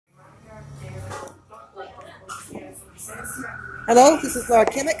Hello, this is Laura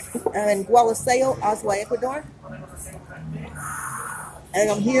Kimmick. I'm in Gualaceo, Oswa, Ecuador.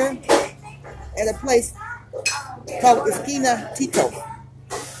 And I'm here at a place called Esquina Tito.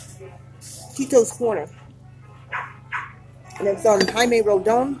 Tito's Corner. And it's on Jaime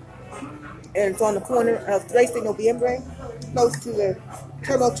Rodon. And it's on the corner of Tres de Noviembre, close to the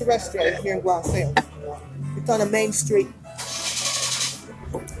Termo Terrestre here in Gualaceo. It's on a main street.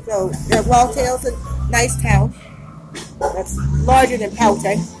 So, Gualaceo is a nice town. That's larger than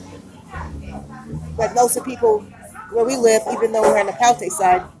Paute. But most of the people where we live, even though we're on the Paute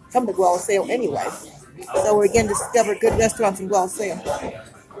side, come to Gualaceo anyway. So we're again discover good restaurants in Gualaceo.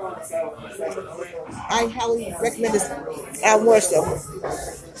 I highly recommend this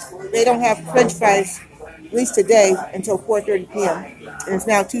Almuerzo. They don't have French fries, at least today, until 4:30 p.m. And it's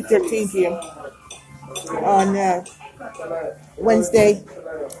now 2:13 p.m. on Wednesday,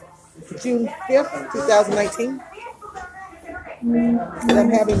 June 5th, 2019. And I'm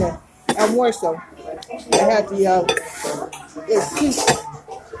having an almuerzo. I had the soup.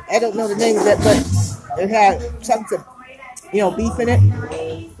 I don't know the name of it, but it had chunks of, beef in it,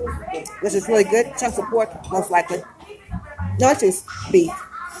 which is really good. Chunks of pork, most likely. No, it's just beef.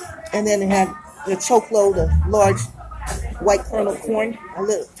 And then it had the choclo, the large white kernel corn, a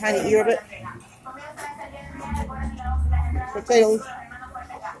little tiny ear of it. Potatoes.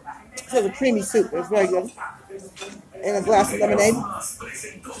 It was a creamy soup. It was very good. And a glass of lemonade.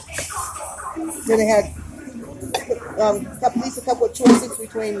 Then they had at least a couple of choices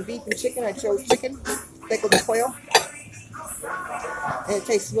between beef and chicken. I chose chicken, pico de pollo, and it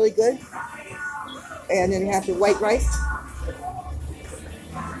tastes really good. And then they have the white rice.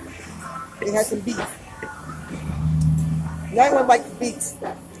 It has some beef. Not everyone likes beets,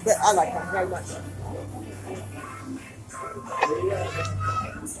 but I like them very much.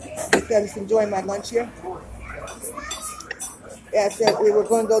 I'm just enjoying my lunch here. Yeah, I said we were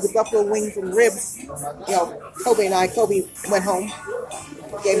going to go to Buffalo Wings and Ribs. Kobe went home.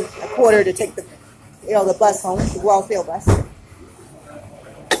 Gave him a quarter to take the bus home, the Gualaceo bus.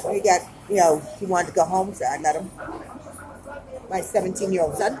 He got, he wanted to go home, so I let him. My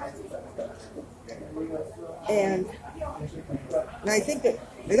 17-year-old son. And I think that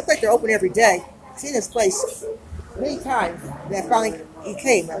they look like they're open every day. I've seen this place many times, and I finally he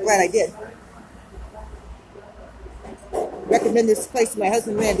came. I'm glad I did. Recommend this place to my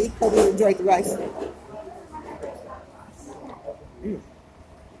husband Randy. Hope you enjoyed the rice.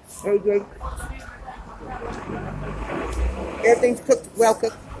 Very good. Everything's cooked, well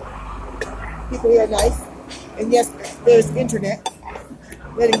cooked. People here are nice. And yes, there's internet.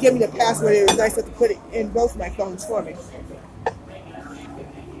 They didn't give me the password. It was nice to put it in both my phones for me.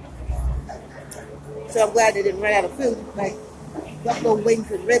 So I'm glad they didn't run out of food like Buffalo Wings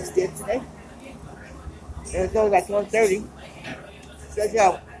and Ribs did today. It was only like 1:30. So you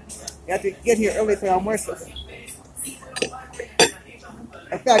have to get here early for almuerzo.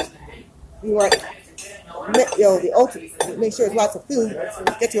 In fact, you want the ultimate, make sure there's lots of food.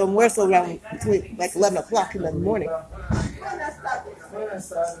 Get your almuerzo around between like 11 o'clock in the morning.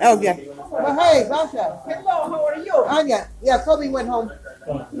 Oh yeah. Well, hey, Basha. Hello, how are you? Anya. Yeah, Kobe went home.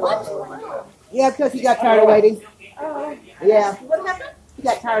 What? Yeah, because he got tired of waiting. Yeah. What happened? He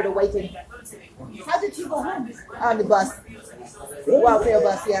got tired of waiting. How did you go home? On the bus. Gualaceo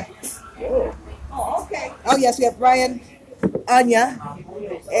bus, yeah. Oh, okay. Oh, yes, we have Brian, Anya,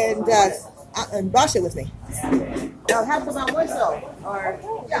 and Basha with me. Now, have some almuerzo or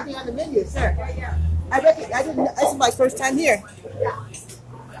anything on the menu, sir. Yeah. I didn't. This is my first time here. Yeah.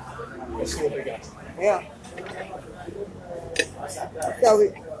 Yeah. So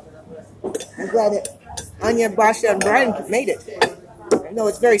I'm glad that Anya, Basha, and Brian made it. I know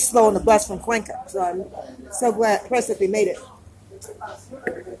it's very slow on the bus from Cuenca, so I'm so impressed that they made it.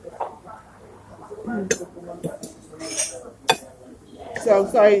 So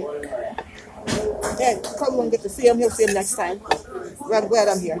sorry. Yeah, probably won't get to see him. He'll see him next time. But I'm glad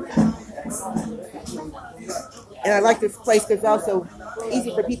I'm here. And I like this place because it's also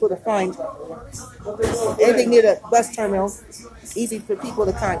easy for people to find. Anything near the bus terminal, easy for people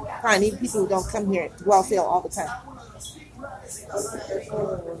to find. Even people who don't come here to Gualaceo all the time.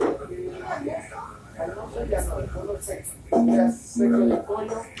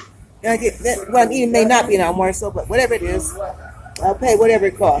 What I'm eating may not be an almuerzo, but whatever it is, I'll pay whatever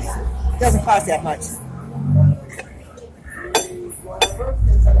it costs. It doesn't cost that much.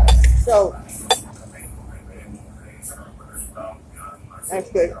 So that's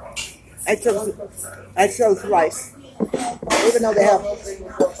good. I chose rice, even though they have,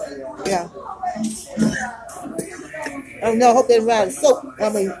 yeah. Oh no, I hope they run out of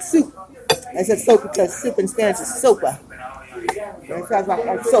soup. I said soap because soup in Spanish is sopa. It sounds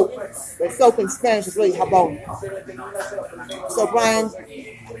like soap. But soap in Spanish is really jabón. So Brian,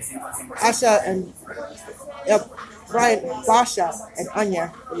 Asha, and Brian, Basha, and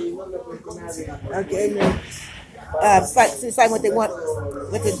Anya okay, decide what they want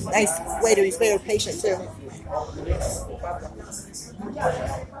with a nice way to his favorite patient too.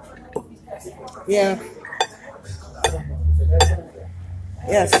 Yeah.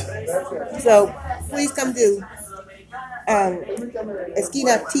 Yes. So please come to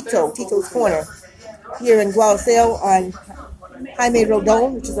Esquina Tito's Corner, here in Gualaceo on Jaime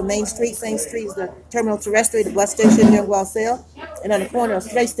Rodon, which is a main street. Same street as the Terminal Terrestre, the bus station here in Gualaceo, and on the corner of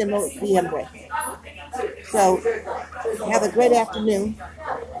Tres de Noviembre. So have a great afternoon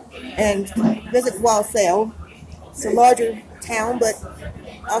and visit Gualaceo. It's a larger town, but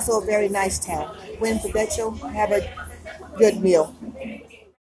also a very nice town. Buen provecho. Have a good meal.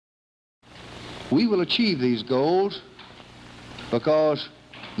 We will achieve these goals because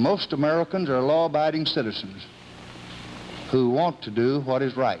most Americans are law-abiding citizens who want to do what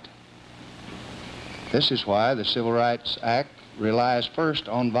is right. This is why the Civil Rights Act relies first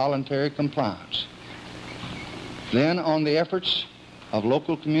on voluntary compliance, then on the efforts of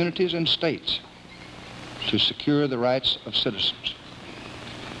local communities and states to secure the rights of citizens.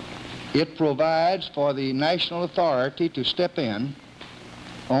 It provides for the national authority to step in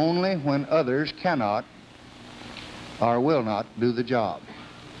only when others cannot or will not do the job.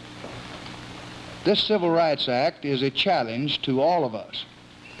 This Civil Rights Act is a challenge to all of us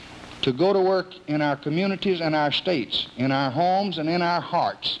to go to work in our communities and our states, in our homes and in our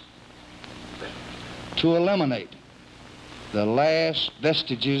hearts, to eliminate the last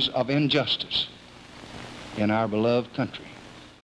vestiges of injustice in our beloved country.